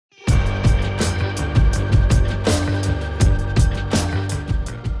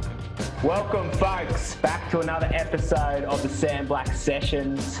Welcome, folks, back to another episode of the Sam Black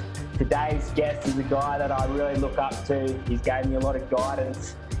Sessions. Today's guest is a guy that I really look up to. He's gave me a lot of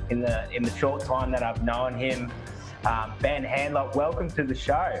guidance in the short time that I've known him. Ben Handler, welcome to the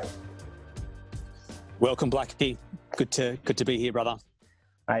show. Welcome, Blackie. Good to be here, brother.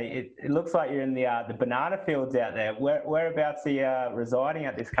 It looks like you're in the banana fields out there. Whereabouts are you residing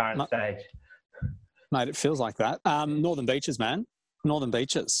at this current stage? Mate, it feels like that. Northern Beaches, man. Northern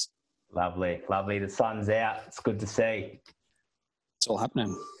Beaches. Lovely. The sun's out. It's good to see. It's all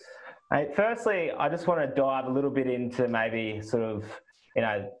happening. Mate, firstly, I just want to dive a little bit into maybe sort of,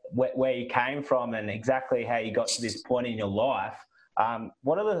 where you came from and exactly how you got to this point in your life.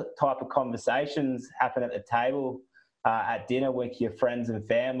 What are the type of conversations happen at the table at dinner with your friends and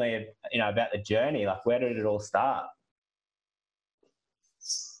family, about the journey? Like, where did it all start?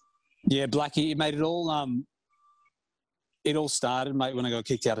 Yeah, Blackie, mate, it all started, mate, when I got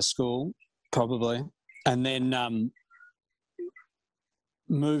kicked out of school, probably, and then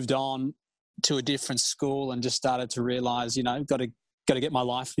moved on to a different school and just started to realise, got to get my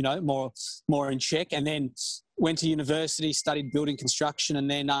life, more in check. And then went to university, studied building construction, and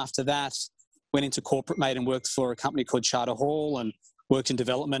then after that went into corporate, mate, and worked for a company called Charter Hall and worked in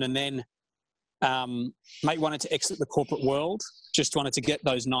development. And then, mate, wanted to exit the corporate world, just wanted to get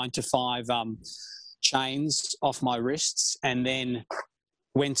those 9 to 5 chains off my wrists, and then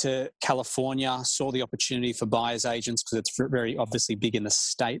went to California, saw the opportunity for buyer's agents because it's very obviously big in the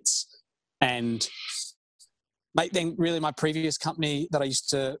States. And mate, then really my previous company that I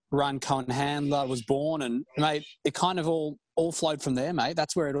used to run, Cohen Handler, was born, and mate, it kind of all flowed from there, mate.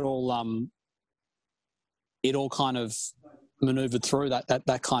 That's where it all kind of maneuvered through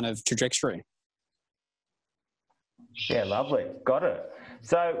that kind of trajectory. Yeah, lovely. Got it.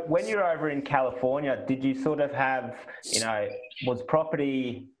 So when you were over in California, did you sort of have, was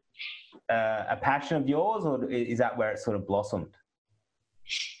property a passion of yours, or is that where it sort of blossomed?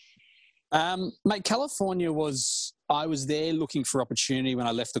 Mate, California I was there looking for opportunity when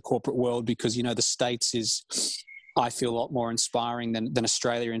I left the corporate world because, the States is, I feel, a lot more inspiring than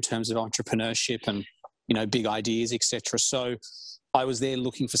Australia in terms of entrepreneurship and, big ideas, etc. So I was there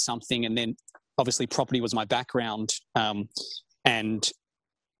looking for something, and then obviously property was my background. And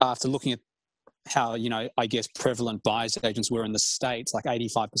after looking at how, I guess prevalent buyer's agents were in the States, like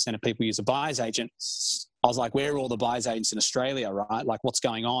 85% of people use a buyer's agent. I was like, where are all the buyer's agents in Australia, right? Like, what's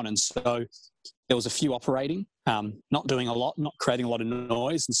going on? And so there was a few operating, not doing a lot, not creating a lot of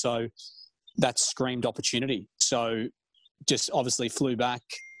noise. And so that screamed opportunity. So just obviously flew back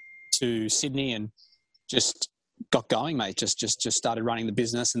to Sydney and just got going, mate. Just started running the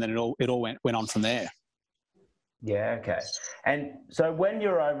business, and then it all went on from there. Yeah, okay. And so when you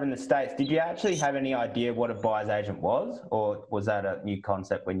were over in the States, did you actually have any idea what a buyer's agent was, or was that a new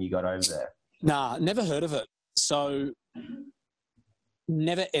concept when you got over there? Nah, never heard of it. So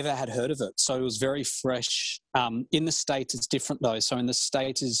never ever had heard of it. So it was very fresh. In the States, it's different though. So in the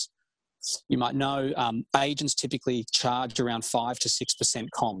States, you might know, agents typically charge around 5 to 6%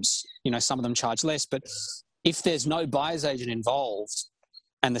 comms. Some of them charge less, but if there's no buyer's agent involved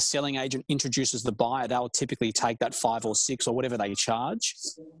and the selling agent introduces the buyer, they'll typically take that 5 or 6 or whatever they charge.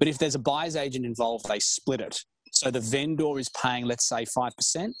 But if there's a buyer's agent involved, they split it. So the vendor is paying, let's say,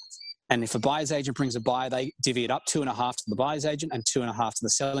 5%. And if a buyer's agent brings a buyer, they divvy it up 2.5 to the buyer's agent and 2.5 to the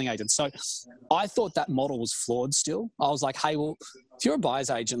selling agent. So I thought that model was flawed still. I was like, hey, well, if you're a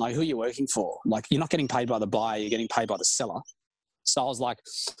buyer's agent, like, who are you working for? Like, you're not getting paid by the buyer, you're getting paid by the seller. So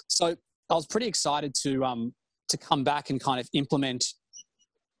I was pretty excited to come back and kind of implement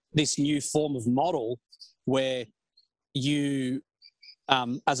this new form of model where you,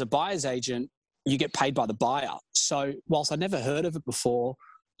 as a buyer's agent, you get paid by the buyer. So whilst I'd never heard of it before,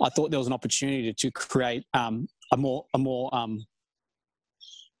 I thought there was an opportunity to create a more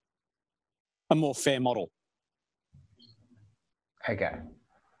fair model. Okay.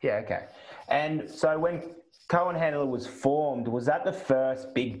 Yeah, okay. And so when Cohen Handler was formed, was that the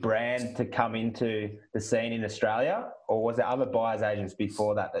first big brand to come into the scene in Australia, or was there other buyer's agents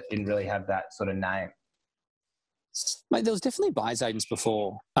before that didn't really have that sort of name? Mate, there was definitely buyer's agents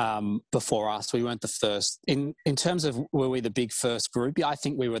before us. We weren't the first. In terms of were we the big first group? Yeah, I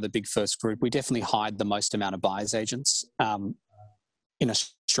think we were the big first group. We definitely hired the most amount of buyer's agents in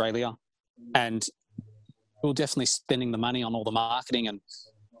Australia, and we were definitely spending the money on all the marketing and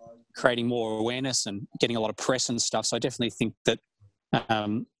creating more awareness and getting a lot of press and stuff. So I definitely think that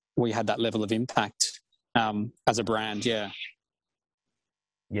we had that level of impact as a brand, yeah.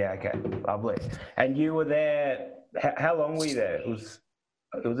 Yeah, okay, lovely. And you were there, how long were you there? It was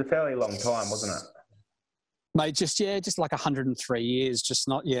a fairly long time, wasn't it? Mate, just like 103 years,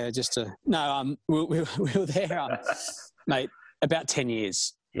 we were there, mate, about 10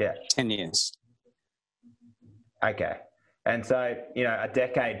 years. Yeah. 10 years. Okay. And so, a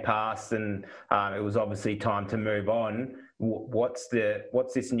decade passed and it was obviously time to move on. What's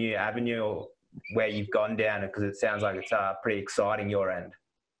this new avenue where you've gone down? Because it sounds like it's pretty exciting your end.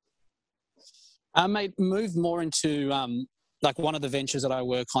 Mate, moved more into, like one of the ventures that I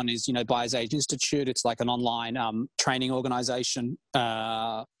work on is, Buyers Age Institute. It's like an online training organisation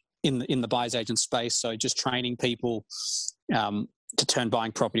in the buyers agent space. So just training people to turn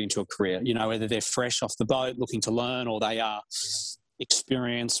buying property into a career, whether they're fresh off the boat looking to learn or they are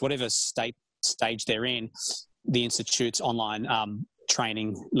experienced, whatever stage they're in, the Institute's online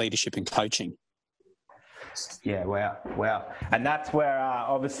training, leadership and coaching. Yeah, wow. And that's where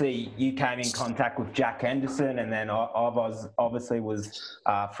obviously you came in contact with Jack Henderson, and then I was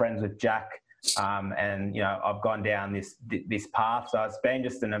friends with Jack, and I've gone down this path. So it's been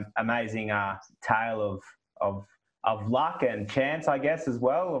just an amazing tale of luck and chance, I guess, as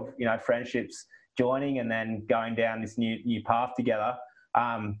well, of friendships joining and then going down this new path together.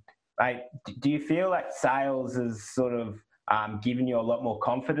 Mate, do you feel like sales is sort of given you a lot more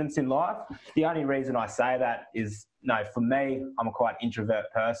confidence in life? The only reason I say that is, for me, I'm a quite introvert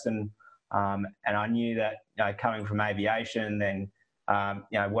person, and I knew that, coming from aviation, then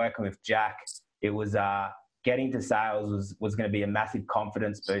working with Jack, it was getting to sales was going to be a massive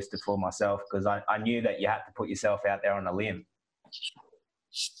confidence booster for myself, because I knew that you had to put yourself out there on a limb.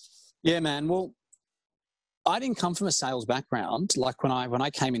 Yeah, man. Well, I didn't come from a sales background. Like when I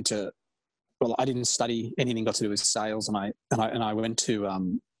came into, well, I didn't study anything got to do with sales, and I went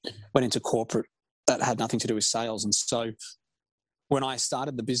into corporate that had nothing to do with sales. And so when I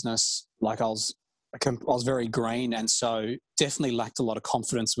started the business, like I was very green, and so definitely lacked a lot of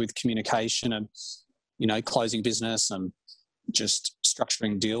confidence with communication and closing business and just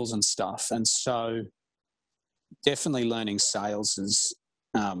structuring deals and stuff. And so definitely learning sales has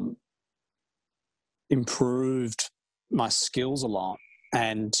improved my skills a lot.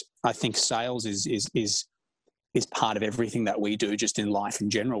 And I think sales is part of everything that we do just in life in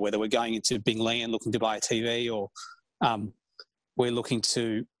general, whether we're going into Binglee and looking to buy a TV, or we're looking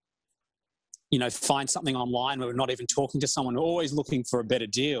to, find something online where we're not even talking to someone. We're always looking for a better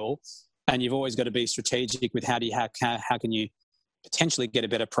deal, and you've always got to be strategic with how can you potentially get a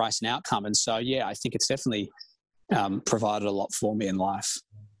better price and outcome. And so, yeah, I think it's definitely provided a lot for me in life.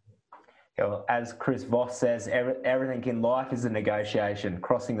 As Chris Voss says, everything in life is a negotiation.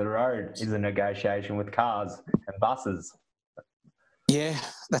 Crossing the road is a negotiation with cars and buses. Yeah,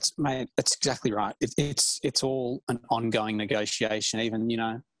 that's exactly right. It's all an ongoing negotiation. Even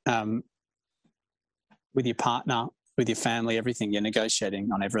with your partner, with your family, everything, you're negotiating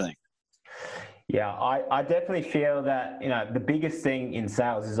on everything. Yeah, I definitely feel that the biggest thing in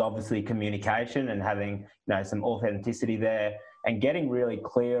sales is obviously communication and having some authenticity there, and getting really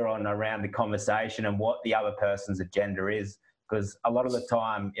clear around the conversation and what the other person's agenda is. Because a lot of the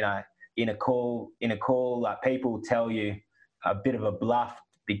time, in a call, people tell you a bit of a bluff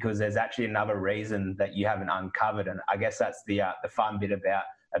because there's actually another reason that you haven't uncovered. And I guess that's the fun bit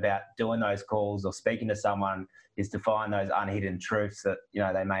about doing those calls or speaking to someone, is to find those unhidden truths that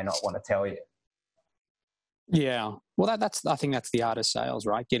they may not want to tell you. Yeah, well, I think that's the art of sales,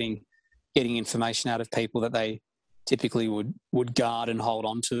 right? Getting information out of people that they typically would guard and hold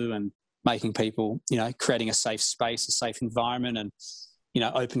on to, and making people, creating a safe space, a safe environment, and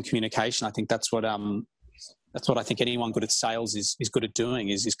open communication. I think that's what I think anyone good at sales is good at doing,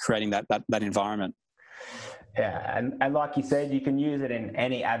 is creating that environment. Yeah, and like you said, you can use it in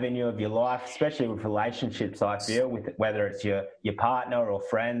any avenue of your life, especially with relationships. I feel, with whether it's your partner or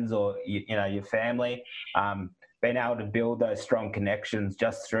friends or your family, being able to build those strong connections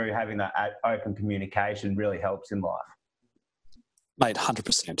just through having that open communication really helps in life. Mate,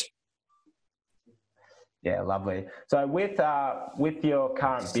 100%. Yeah, lovely. So with your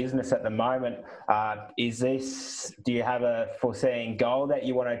current business at the moment, do you have a foreseen goal that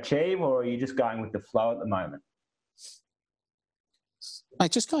you want to achieve, or are you just going with the flow at the moment?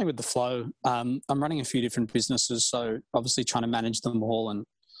 Mate, just going with the flow. I'm running a few different businesses, so obviously trying to manage them all, and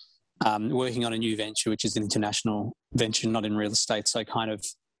working on a new venture, which is an international venture, not in real estate. So kind of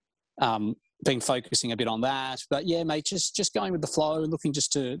been focusing a bit on that. But yeah, mate, just going with the flow, looking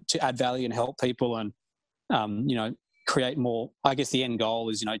just to add value and help people, and create more. I guess the end goal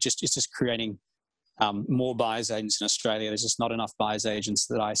is, just creating more buyers agents in Australia. There's just not enough buyers agents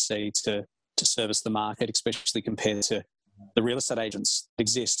that I see to service the market, especially compared to the real estate agents that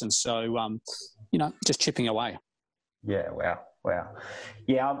exist. And so, just chipping away. Yeah, wow. Wow.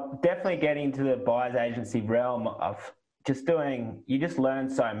 Yeah, I'm definitely getting into the buyer's agency realm of just doing, you just learn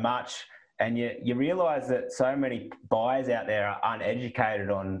so much, and you realise that so many buyers out there are uneducated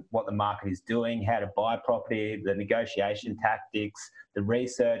on what the market is doing, how to buy property, the negotiation tactics, the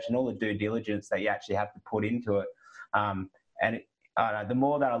research and all the due diligence that you actually have to put into it. And I don't know, the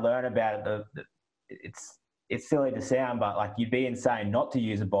more that I learn about it, it's silly to sound, but like you'd be insane not to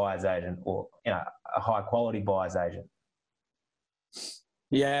use a buyer's agent or, you know, a high quality buyer's agent.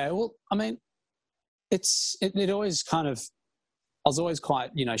 Yeah, well, I mean, it always kind of, I was always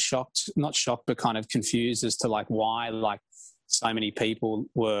quite, you know, shocked, not shocked, but kind of confused as to like why like so many people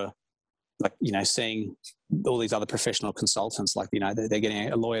were like, you know, seeing all these other professional consultants, like, you know, they're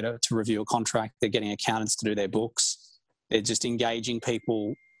getting a lawyer to review a contract, they're getting accountants to do their books, they're just engaging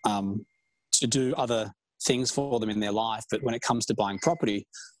people to do other things for them in their life. But when it comes to buying property,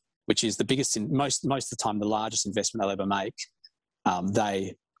 which is the biggest, most of the time, the largest investment they'll ever make,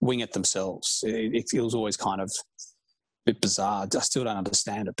 they wing it themselves. It was always kind of a bit bizarre. I still don't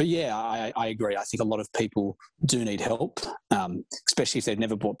understand it. But yeah, I agree. I think a lot of people do need help, especially if they've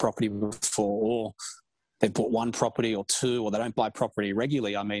never bought property before, or they've bought one property or two, or they don't buy property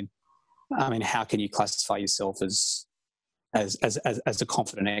regularly. I mean, how can you classify yourself as a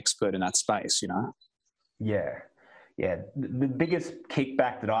confident expert in that space, you know? Yeah. The biggest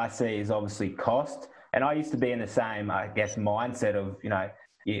kickback that I see is obviously cost. And I used to be in the same, I guess, mindset of, you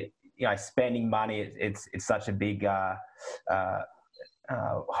know, spending money. It's such a big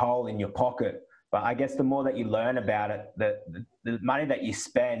hole in your pocket. But I guess the more that you learn about it, the money that you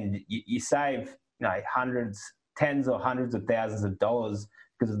spend, you save, you know, tens or hundreds of thousands of dollars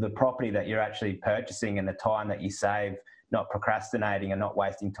because of the property that you're actually purchasing and the time that you save, not procrastinating and not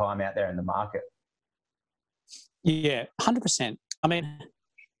wasting time out there in the market. Yeah, 100%. I mean,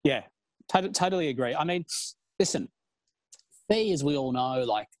 yeah, totally agree. I mean, listen, fee, as we all know,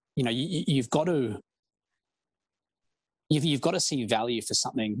 like, you know, you've got to see value for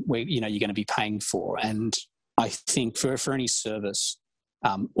something where, you know, you're going to be paying for. And I think for any service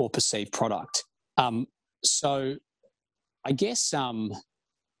or perceived product. So I guess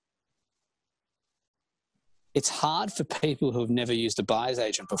it's hard for people who have never used a buyer's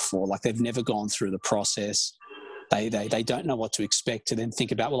agent before, like they've never gone through the process. They don't know what to expect, to then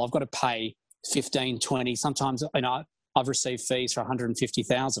think about, well, I've got to pay 15, 20, sometimes, you know, I've received fees for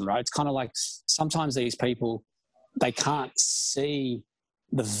 150,000, right? It's kind of like sometimes these people, they can't see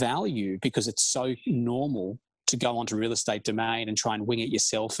the value because it's so normal to go onto Real Estate Domain and try and wing it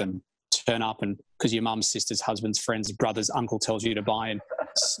yourself and turn up, and because your mum's sister's husband's friend's brother's uncle tells you to buy in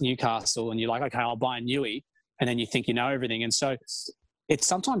Newcastle and you're like, okay, I'll buy in Newey, and then you think you know everything. And so it's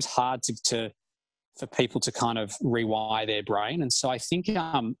sometimes hard for people to kind of rewire their brain. And so I think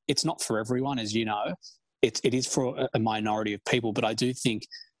it's not for everyone, as you know. It is for a minority of people, but I do think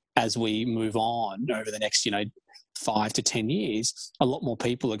as we move on over the next, you know, 5 to 10 years, a lot more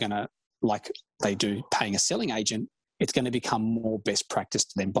people are going to, like they do paying a selling agent, it's going to become more best practice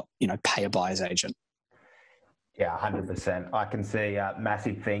to them, you know, pay a buyer's agent. Yeah, 100%. I can see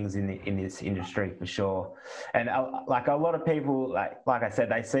massive things in this industry for sure. And like a lot of people, like I said,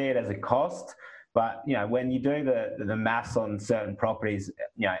 they see it as a cost. But, you know, when you do the maths on certain properties,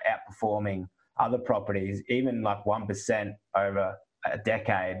 you know, outperforming other properties, even like 1% over a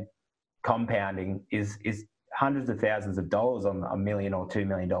decade compounding is hundreds of thousands of dollars on $1 million or $2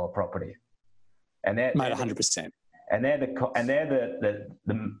 million property. And they're 100%. And they're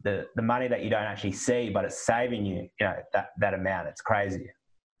the money that you don't actually see, but it's saving you, you know, that amount. It's crazy.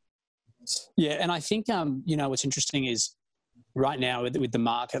 Yeah, and I think you know, what's interesting is right now with the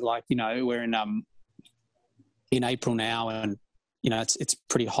market, like, you know, we're in April now, and you know, it's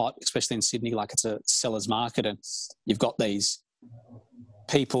pretty hot, especially in Sydney. Like, it's a seller's market, and you've got these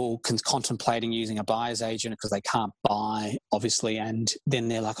people contemplating using a buyer's agent because they can't buy, obviously, and then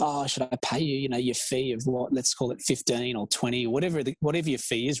they're like, oh, should I pay you, you know, your fee of what, let's call it 15 or 20 or whatever your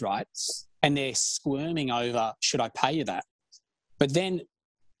fee is, right? And they're squirming over, should I pay you that? But then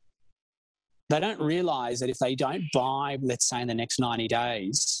they don't realise that if they don't buy, let's say in the next 90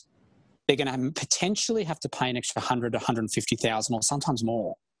 days, they're going to potentially have to pay an extra 100 to 150,000 or sometimes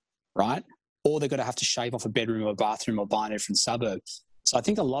more, right? Or they're going to have to shave off a bedroom or a bathroom or buy in a different suburb. So I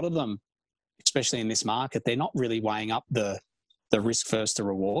think a lot of them, especially in this market, they're not really weighing up the risk versus the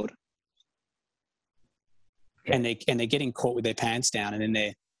reward. Yeah. And they're getting caught with their pants down, and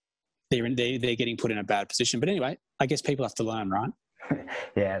then they're getting put in a bad position. But anyway, I guess people have to learn, right?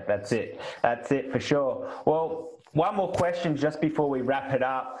 Yeah, that's it. That's it for sure. Well, one more question just before we wrap it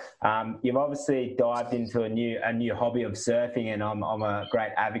up. You've obviously dived into a new hobby of surfing, and I'm a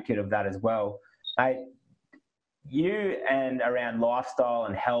great advocate of that as well. Mate, you and around lifestyle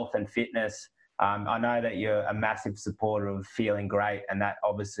and health and fitness, I know that you're a massive supporter of feeling great, and that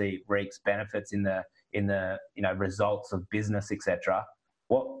obviously reaps benefits in the results of business, etc.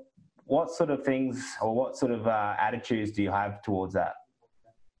 What sort of things or what sort of attitudes do you have towards that?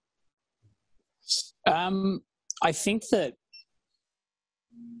 I think that,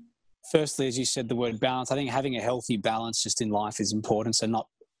 firstly, as you said, the word balance. I think having a healthy balance just in life is important. So not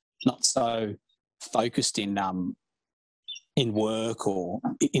so focused in work or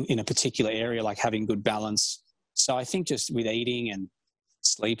in a particular area, like having good balance. So I think just with eating and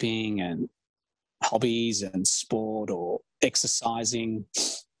sleeping and hobbies and sport or exercising,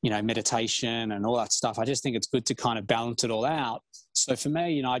 meditation and all that stuff, I just think it's good to kind of balance it all out. So for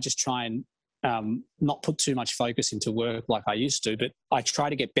me, I just try and not put too much focus into work like I used to, but I try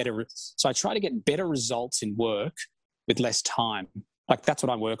to get better. So I try to get better results in work with less time. Like that's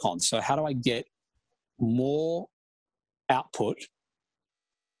what I work on. So how do I get more output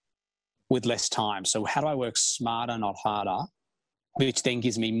with less time? So how do I work smarter, not harder, which then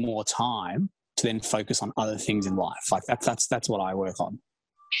gives me more time to then focus on other things in life? Like that's what I work on.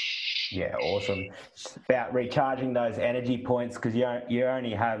 Yeah, awesome. It's about recharging those energy points, because you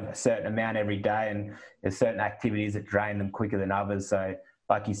only have a certain amount every day, and there's certain activities that drain them quicker than others. So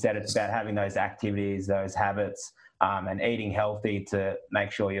like you said, it's about having those activities, those habits, and eating healthy to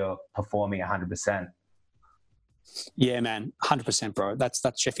make sure you're performing 100%. Yeah, man, 100%, bro. That's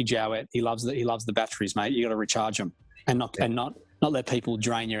Sheffy Jowett. He loves the batteries, mate. You got to recharge them and not let people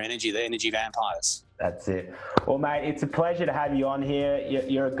drain your energy. They're energy vampires. That's it. Well, mate, it's a pleasure to have you on here.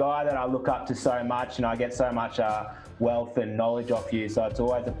 You're a guy that I look up to so much, and I get so much wealth and knowledge off you. So it's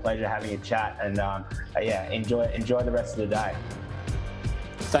always a pleasure having a chat. And enjoy the rest of the day.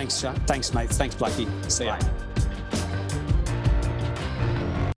 Thanks, mate. Thanks, Blackie. See ya.